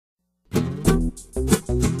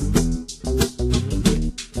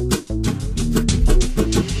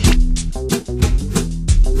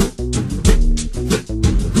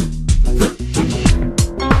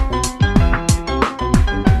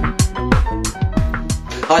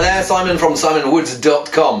Hi there, Simon from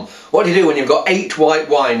simonwoods.com. What do you do when you've got 8 white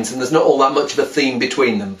wines and there's not all that much of a theme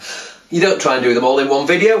between them? You don't try and do them all in one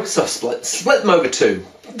video, so split them over 2.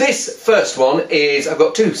 This first one is, I've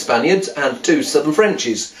got 2 Spaniards and 2 Southern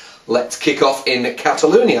Frenchies. Let's kick off in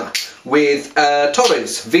Catalonia with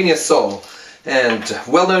Torres, Viña Sol, and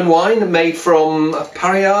well-known wine made from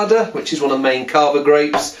Parellada, which is one of the main cava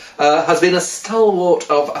grapes, has been a stalwart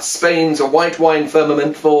of Spain's white wine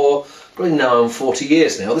firmament for probably now 40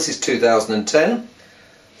 years now. This is 2010.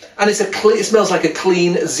 And it smells like a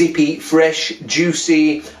clean, zippy, fresh,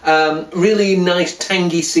 juicy, really nice,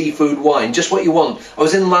 tangy seafood wine. Just what you want. I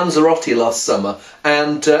was in Lanzarote last summer,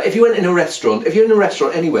 and if you're in a restaurant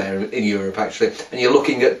anywhere in Europe actually, and you're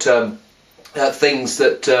looking at things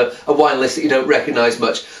that a wine list that you don't recognise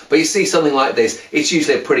much, but you see something like this, it's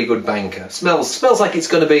usually a pretty good banker. Smells like it's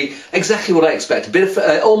going to be exactly what I expect. A bit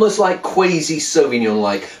of almost like quasi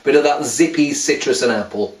Sauvignon-like, bit of that zippy citrus and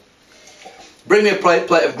apple. Bring me a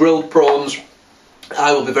plate of grilled prawns.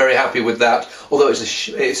 I will be very happy with that. Although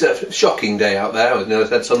it's a shocking day out there. I never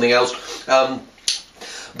said something else.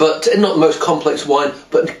 But not the most complex wine,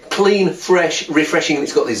 but clean, fresh, refreshing.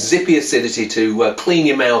 It's got this zippy acidity to clean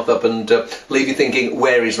your mouth up and leave you thinking,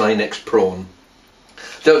 where is my next prawn?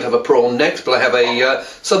 Don't have a prawn next, but I have a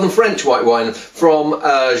Southern French white wine from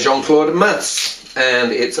Jean-Claude Mas.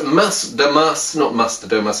 And it's Mas de Mas, not Mas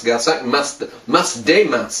de Masgassac, Mas de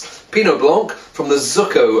Mas, Pinot Blanc from the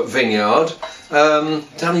Zucco vineyard.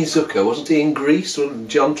 Danny Zucco, wasn't he in Greece? Or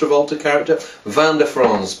John Travolta character? Vin de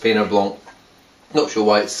France, Pinot Blanc. Not sure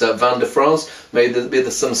why it's Vin de France. Maybe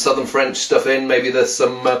there's some Southern French stuff in. Maybe there's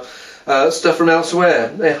some stuff from elsewhere.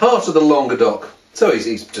 The heart of the Languedoc. So I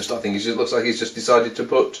think he looks like he's just decided to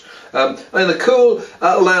put in the cool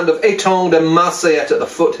land of Étang de Marseillette at the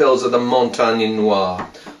foothills of the Montagne Noire.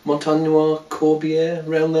 Montagne Noire, Corbière,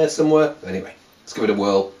 around there somewhere. Anyway, let's give it a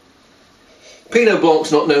whirl. Pinot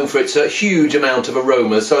Blanc's not known for its huge amount of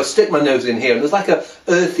aromas, so I stick my nose in here and there's like a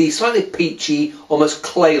earthy, slightly peachy, almost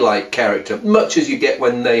clay-like character, much as you get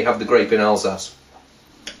when they have the grape in Alsace.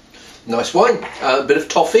 Nice wine, a bit of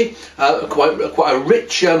toffee, quite a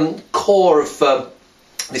rich core of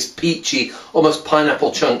this peachy, almost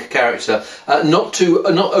pineapple chunk character. Not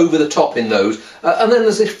over the top in those, and then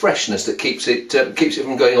there's this freshness that keeps it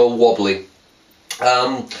from going all wobbly.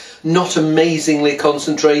 Not amazingly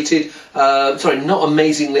concentrated, not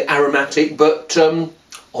amazingly aromatic, but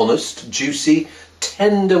honest, juicy,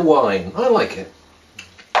 tender wine. I like it.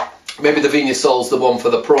 Maybe the Viña Sol's the one for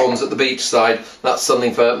the prawns at the beachside. That's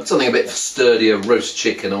something a bit sturdier, roast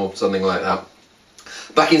chicken or something like that.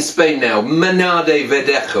 Back in Spain now, Menade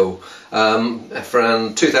Verdejo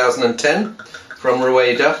from 2010 from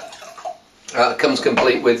Rueda. Comes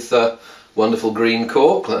complete with wonderful green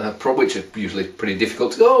cork, which are usually pretty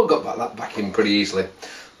difficult to. Oh, got that back in pretty easily.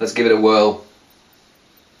 Let's give it a whirl.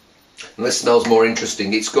 And this smells more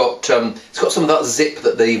interesting. It's got some of that zip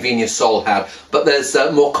that the Viña Sol had, but there's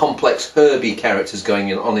more complex herby characters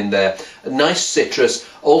going on in there. A nice citrus,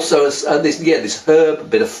 also this herb, a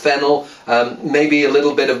bit of fennel, maybe a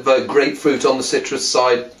little bit of grapefruit on the citrus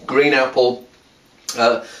side, green apple.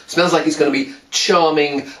 Smells like it's going to be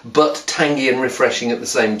charming but tangy and refreshing at the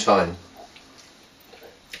same time.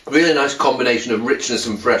 Really nice combination of richness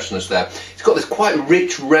and freshness there. It's got this quite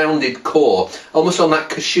rich, rounded core, almost on that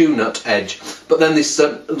cashew nut edge, but then this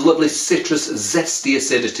lovely citrus, zesty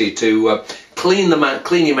acidity to clean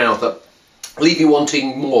your mouth up, leave you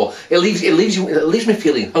wanting more. It leaves me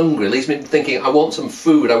feeling hungry. It leaves me thinking, I want some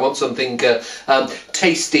food. I want something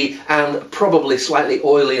tasty and probably slightly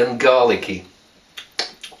oily and garlicky.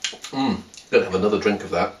 Gonna have another drink of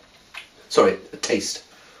that. Sorry, a taste.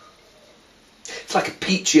 It's like a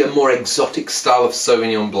peachier, more exotic style of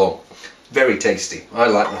Sauvignon Blanc. Very tasty. I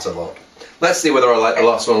like that a lot. Let's see whether I like the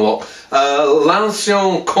last one a lot.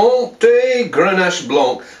 L'Ancien Comté Grenache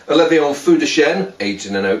Blanc, Levé en Feu de Chêne, aged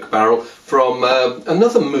in an oak barrel, from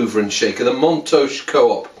another mover and shaker, the Montoche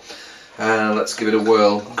Co-op. Let's give it a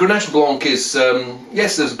whirl. Grenache Blanc is,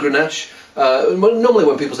 yes, there's Grenache. Normally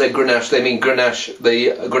when people say Grenache, they mean Grenache,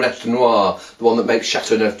 the Grenache de Noir, the one that makes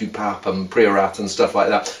Châteauneuf du Pape and Priorat and stuff like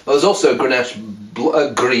that. But there's also Grenache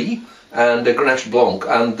Gris and Grenache Blanc,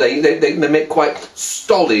 and they make quite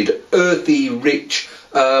stolid, earthy, rich,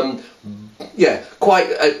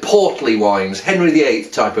 quite portly wines, Henry VIII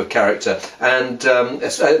type of character, and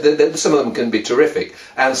some of them can be terrific,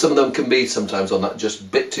 and some of them can be sometimes on that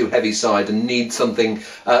just bit too heavy side and need something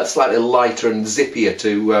slightly lighter and zippier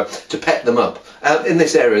to pet them up. In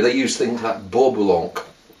this area they use things like Beau Blanc,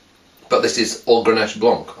 but this is all Grenache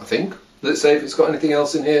Blanc, I think. Does it say if it's got anything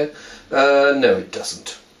else in here? No, it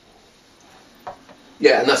doesn't.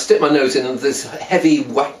 Yeah, and I stick my nose in, and this heavy,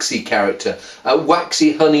 waxy character.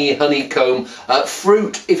 Waxy honey, honeycomb.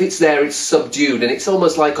 Fruit, if it's there, it's subdued, and it's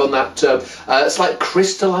almost like on that, it's like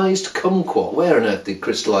crystallised kumquat. Where on earth did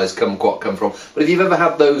crystallised kumquat come from? But if you've ever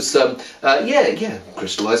had those, yeah,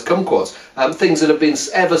 crystallised kumquats. Things that have been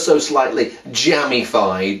ever so slightly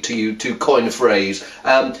jammified, to coin a phrase.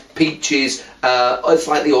 Peaches,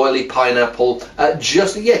 slightly oily pineapple.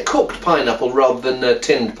 Cooked pineapple rather than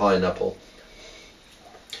tinned pineapple.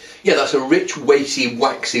 Yeah, that's a rich, weighty,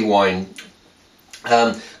 waxy wine.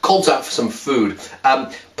 Calls out for some food.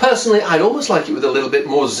 Personally, I'd almost like it with a little bit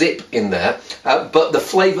more zip in there, but the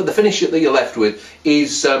flavour, the finish that you're left with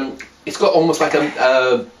is, it's got almost like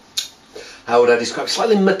a, how would I describe it?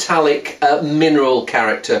 Slightly metallic, mineral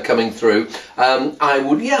character coming through. I'm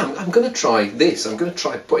going to try this. I'm going to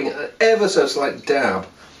try putting an ever so slight dab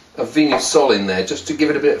of Vinous Sol in there, just to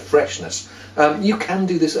give it a bit of freshness. You can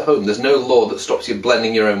do this at home. There's no law that stops you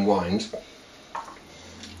blending your own wines.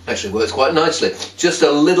 Actually works quite nicely. Just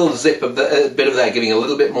a little zip of the bit of there, giving a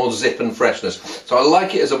little bit more zip and freshness. So I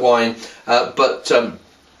like it as a wine, but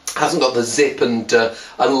hasn't got the zip and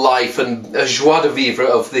life and joie de vivre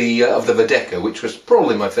of the Verdejo, which was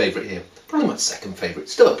probably my favourite here. Probably my second favourite.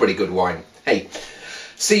 Still a pretty good wine. Hey.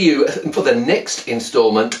 See you for the next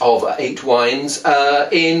instalment of 8 wines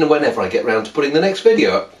in whenever I get round to putting the next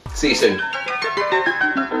video up. See you soon.